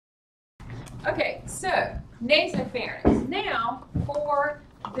Okay, so nasopharynx. Now for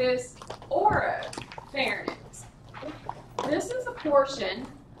this oropharynx. This is a portion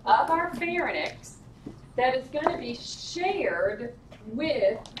of our pharynx that is going to be shared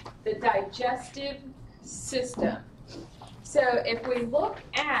with the digestive system. So if we look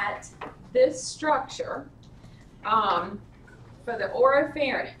at this structure for the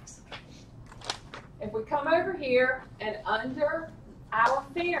oropharynx, if we come over here and under our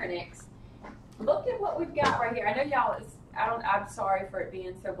pharynx, look at what we've got right here. I know y'all, I'm sorry for it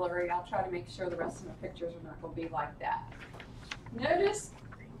being so blurry. I'll try to make sure the rest of my pictures are not going to be like that. Notice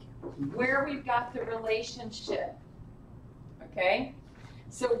where we've got the relationship. Okay?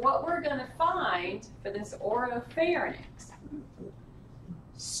 So what we're going to find for this oropharynx,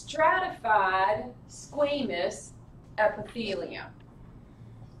 stratified squamous epithelium.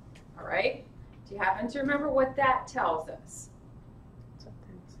 All right? Do you happen to remember what that tells us?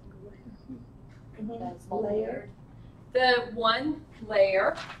 That's layered. The one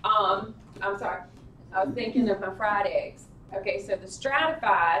layer, I'm sorry, I was thinking of my fried eggs. Okay, so the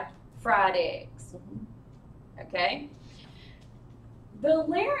stratified fried eggs. Okay? The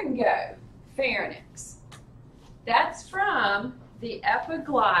laryngopharynx, that's from the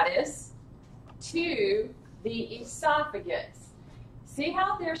epiglottis to the esophagus. See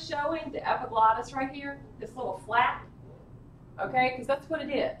how they're showing the epiglottis right here? This little flap? Okay, because that's what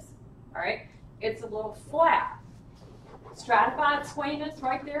it is. All right? It's a little flap. Stratified squamous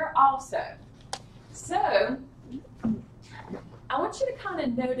right there also. So, I want you to kind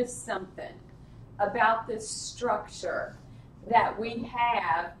of notice something about this structure that we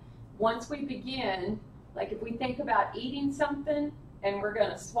have once we begin. Like if we think about eating something and we're going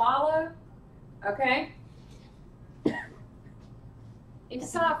to swallow, okay?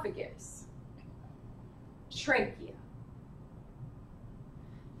 Esophagus, trachea,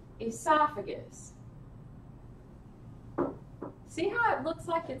 esophagus. See how it looks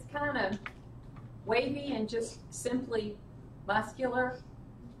like it's kind of wavy and just simply muscular?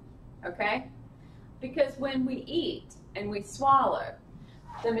 Okay? Because when we eat and we swallow,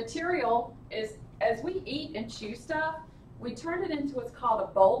 the material is, as we eat and chew stuff, we turn it into what's called a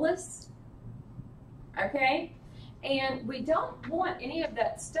bolus. Okay? And we don't want any of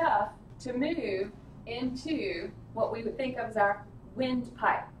that stuff to move into what we would think of as our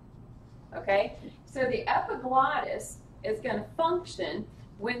windpipe. Okay? So the epiglottis is going to function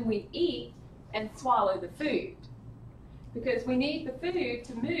when we eat and swallow the food. Because we need the food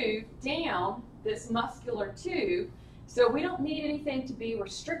to move down this muscular tube, so we don't need anything to be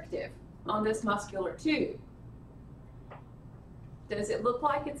restrictive on this muscular tube. Does it look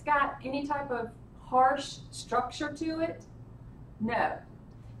like it's got any type of harsh structure to it? No.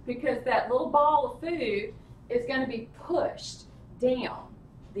 Because that little ball of food is going to be pushed down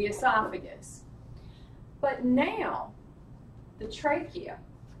the esophagus. But now, the trachea.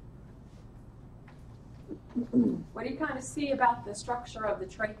 What do you kind of see about the structure of the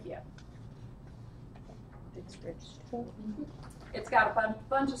trachea? It's got a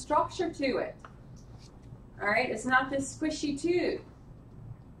bunch of structure to it. All right, it's not this squishy tube.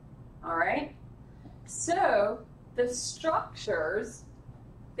 All right, so the structures,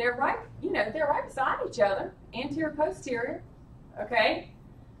 they're right beside each other, anterior, posterior. Okay,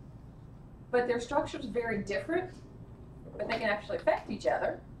 but their structures are very different, but they can actually affect each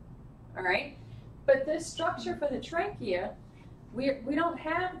other. All right. But this structure for the trachea, we don't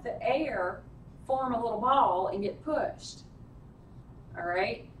have the air form a little ball and get pushed. All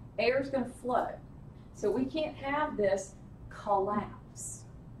right? Air is going to flow. So we can't have this collapse.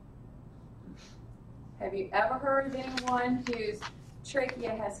 Have you ever heard of anyone whose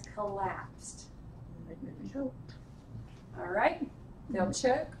trachea has collapsed? All right? They'll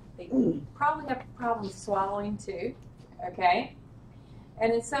choke. They probably have problems swallowing too. Okay?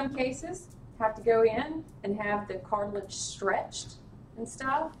 And in some cases, have to go in and have the cartilage stretched and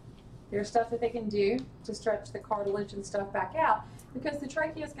stuff. There's stuff that they can do to stretch the cartilage and stuff back out, because the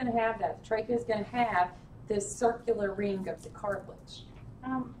trachea is going to have that. The trachea is going to have this circular ring of the cartilage.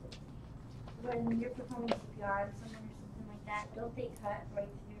 When you're performing CPR on someone or something like that, don't they cut right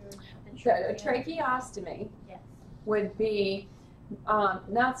through the trachea? So a tracheostomy Yes. would be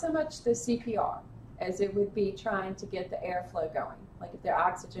not so much the CPR as it would be trying to get the airflow going. Like if their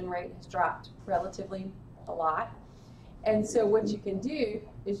oxygen rate has dropped relatively a lot. And so what you can do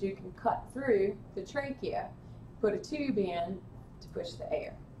is you can cut through the trachea, put a tube in to push the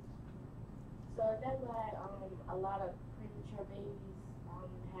air. So that's why a lot of premature babies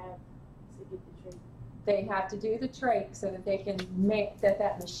have to get the trach. They have to do the trach so that they can make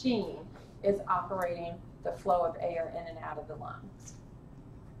that machine is operating the flow of air in and out of the lungs.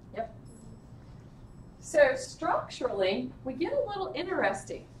 Yep. So structurally, we get a little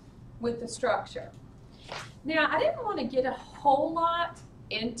interesting with the structure. Now, I didn't want to get a whole lot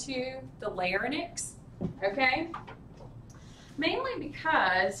into the larynx, okay? Mainly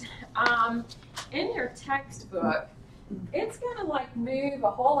because in your textbook, it's going to like move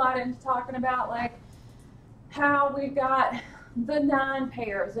a whole lot into talking about like how we've got the 9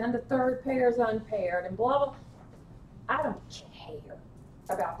 pairs and the 3rd pair is unpaired and blah, blah. I don't care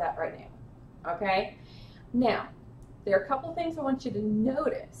about that right now, okay? Now, there are a couple things I want you to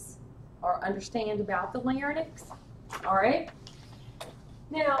notice or understand about the larynx, all right?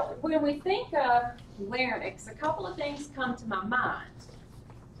 Now, when we think of larynx, a couple of things come to my mind,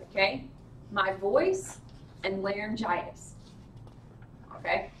 okay? My voice and laryngitis,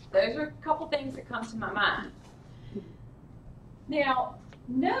 okay? Those are a couple things that come to my mind. Now,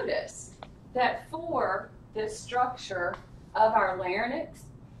 notice that for the structure of our larynx,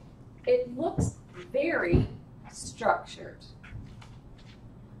 it looks very structured.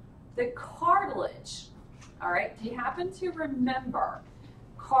 The cartilage, all right, do you happen to remember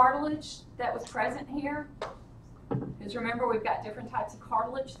cartilage that was present here? Because remember, we've got different types of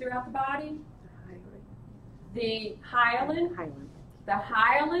cartilage throughout the body. The hyaline, the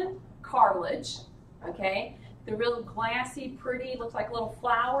hyaline cartilage, okay, the real glassy, pretty, looks like little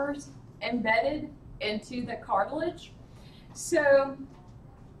flowers embedded into the cartilage. So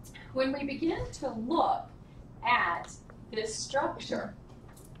when we begin to look at this structure,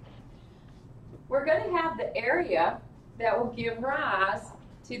 we're going to have the area that will give rise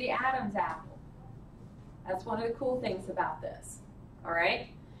to the Adam's apple. That's one of the cool things about this, all right?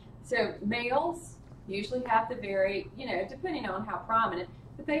 So males usually have the very, you know, depending on how prominent,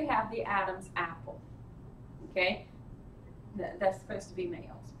 but they have the Adam's apple, okay? That's supposed to be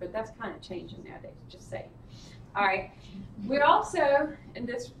males, but that's kind of changing nowadays, just saying. All right, we also, in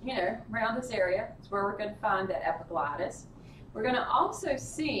this, you know, around this area, is where we're going to find the epiglottis. We're going to also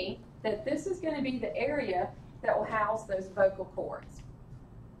see that this is going to be the area that will house those vocal cords.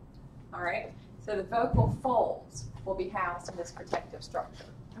 All right, so the vocal folds will be housed in this protective structure.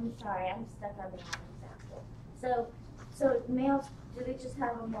 I'm sorry, I'm stuck on the Adam's apple. So males, do they just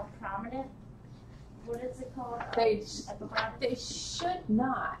have a more prominent, what is it called? They should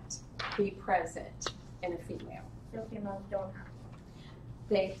not be present in a female. So females don't have.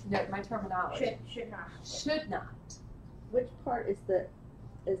 They, no, my terminology. Should not. Should not. Which part is that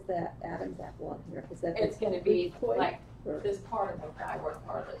Adam's apple on here? Is that It's going to be point, like or? this part of the thyroid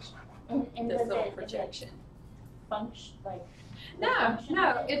cartilage, And this does little it projection. function like? No,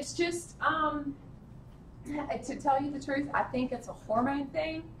 it's just, to tell you the truth, I think it's a hormone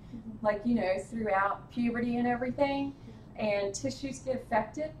thing, like, you know, throughout puberty and everything, and tissues get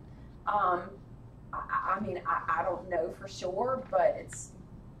affected. I mean, I don't know for sure, but it's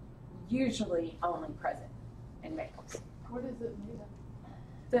usually only present in males. What is it made of?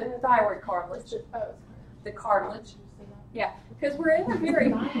 The thyroid cartilage, the cartilage. Yeah, because we're in a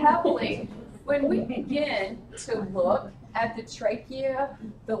very heavily, when we begin to look at the trachea,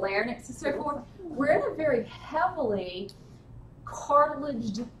 the larynx, and so forth, we're in a very heavily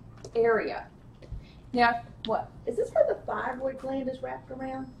cartilaged area. Now, what? Is this where the thyroid gland is wrapped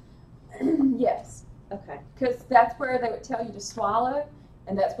around? Yes, Okay. because that's where they would tell you to swallow,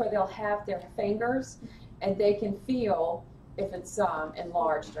 and that's where they'll have their fingers, and they can feel if it's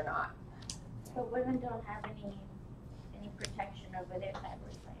enlarged or not. But women don't have any protection over their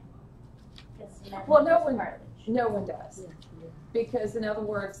thyroid gland. Well, no one, cartilage. no one does, because in other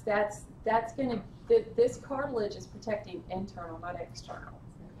words, that's going to, this cartilage is protecting internal, not external.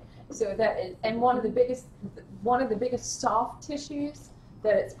 So that is, and one of the biggest soft tissues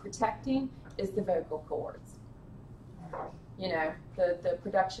that it's protecting is the vocal cords. You know, the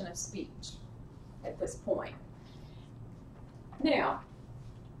production of speech at this point. Now,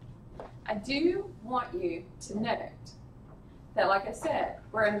 I do want you to note that, like I said,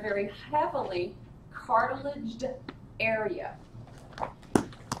 we're in a very heavily cartilaged area.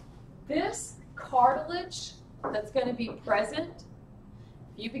 This cartilage that's going to be present,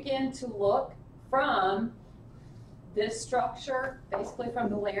 if you begin to look from this structure, basically from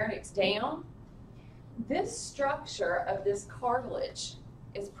the larynx down, this structure of this cartilage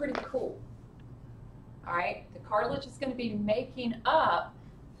is pretty cool. All right, the cartilage is going to be making up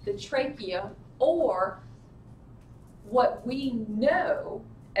the trachea, or what we know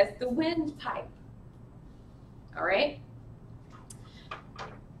as the windpipe. All right?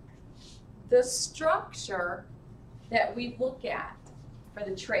 The structure that we look at for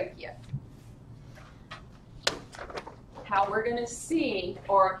the trachea, how we're going to see,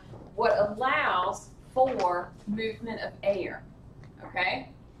 or what allows for movement of air. Okay?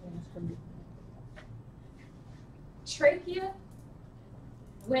 trachea,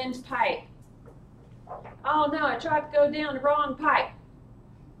 windpipe. Oh no, I tried to go down the wrong pipe.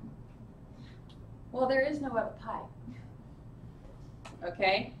 Well, there is no other pipe.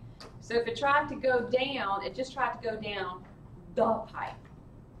 Okay? So if it tried to go down, it just tried to go down the pipe.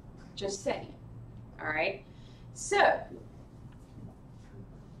 Just saying. All right? So,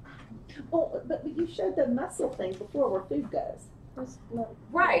 Oh, but you showed the muscle thing before where food goes.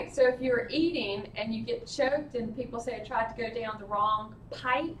 right, so if you're eating and you get choked and people say I tried to go down the wrong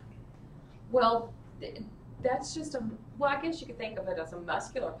pipe, well, that's just well, I guess you could think of it as a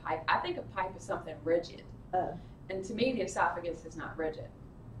muscular pipe. I think a pipe is something rigid. Oh. And to me, the esophagus is not rigid.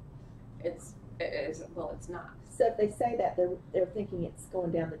 Well, it's not. So if they say that, they're thinking it's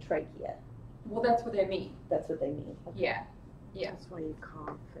going down the trachea. Well, that's what they mean. That's what they mean. Okay. Yeah, yeah. That's why you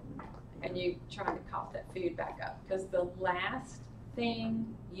cough And you trying to cough that food back up. Because the last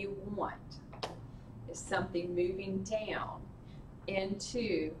thing you want is something moving down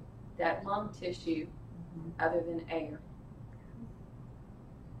into that lung tissue other than air.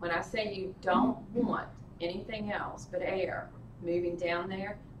 When I say you don't want anything else but air moving down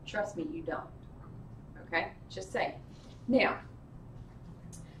there, trust me, you don't. Okay? Just say. Now,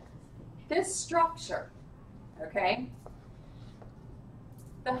 this structure, okay,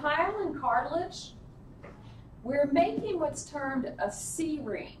 the hyaline cartilage, we're making what's termed a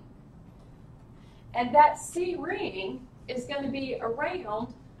C-ring. And that C-ring is going to be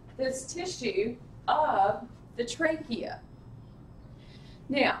around this tissue of the trachea.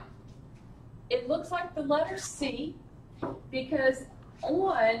 Now, it looks like the letter C because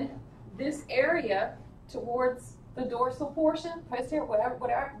on this area towards the dorsal portion, posterior,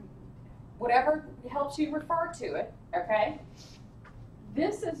 whatever helps you refer to it, okay?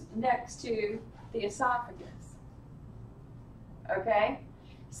 This is next to the esophagus, okay?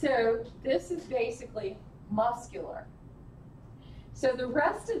 So this is basically muscular. So the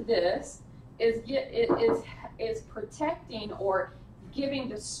rest of this is protecting or giving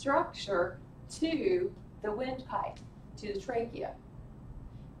the structure to the windpipe, to the trachea.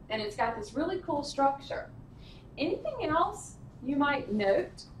 And it's got this really cool structure. Anything else you might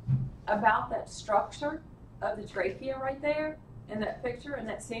note about that structure of the trachea right there in that picture, in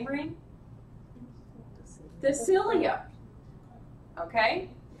that C-ring? The cilia, okay?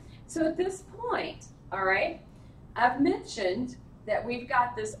 So at this point, all right, I've mentioned that we've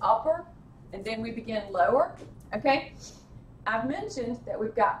got this upper and then we begin lower, okay? I've mentioned that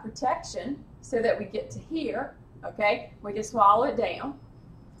we've got protection so that we get to here, okay? We can swallow it down.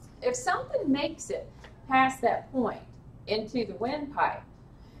 If something makes it past that point into the windpipe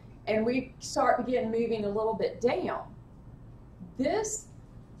and we begin moving a little bit down, this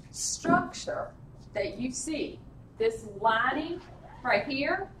structure that you see, this lining right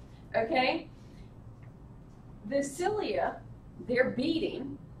here, okay, the cilia, they're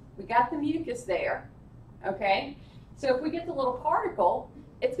beating. We got the mucus there, okay? So if we get the little particle,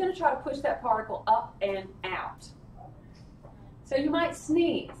 it's going to try to push that particle up and out. So you might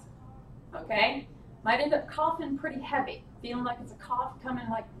sneeze, okay? Might end up coughing pretty heavy, feeling like it's a cough coming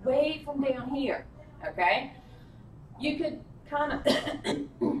like way from down here, okay? You could kind of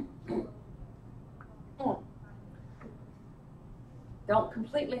don't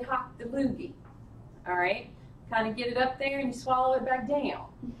completely hop the loogie, all right? Kind of get it up there and you swallow it back down.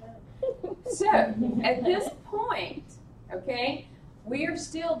 So at this point, okay, we are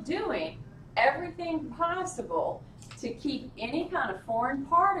still doing everything possible to keep any kind of foreign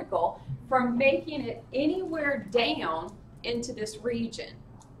particle from making it anywhere down into this region.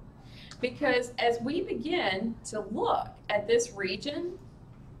 Because as we begin to look at this region,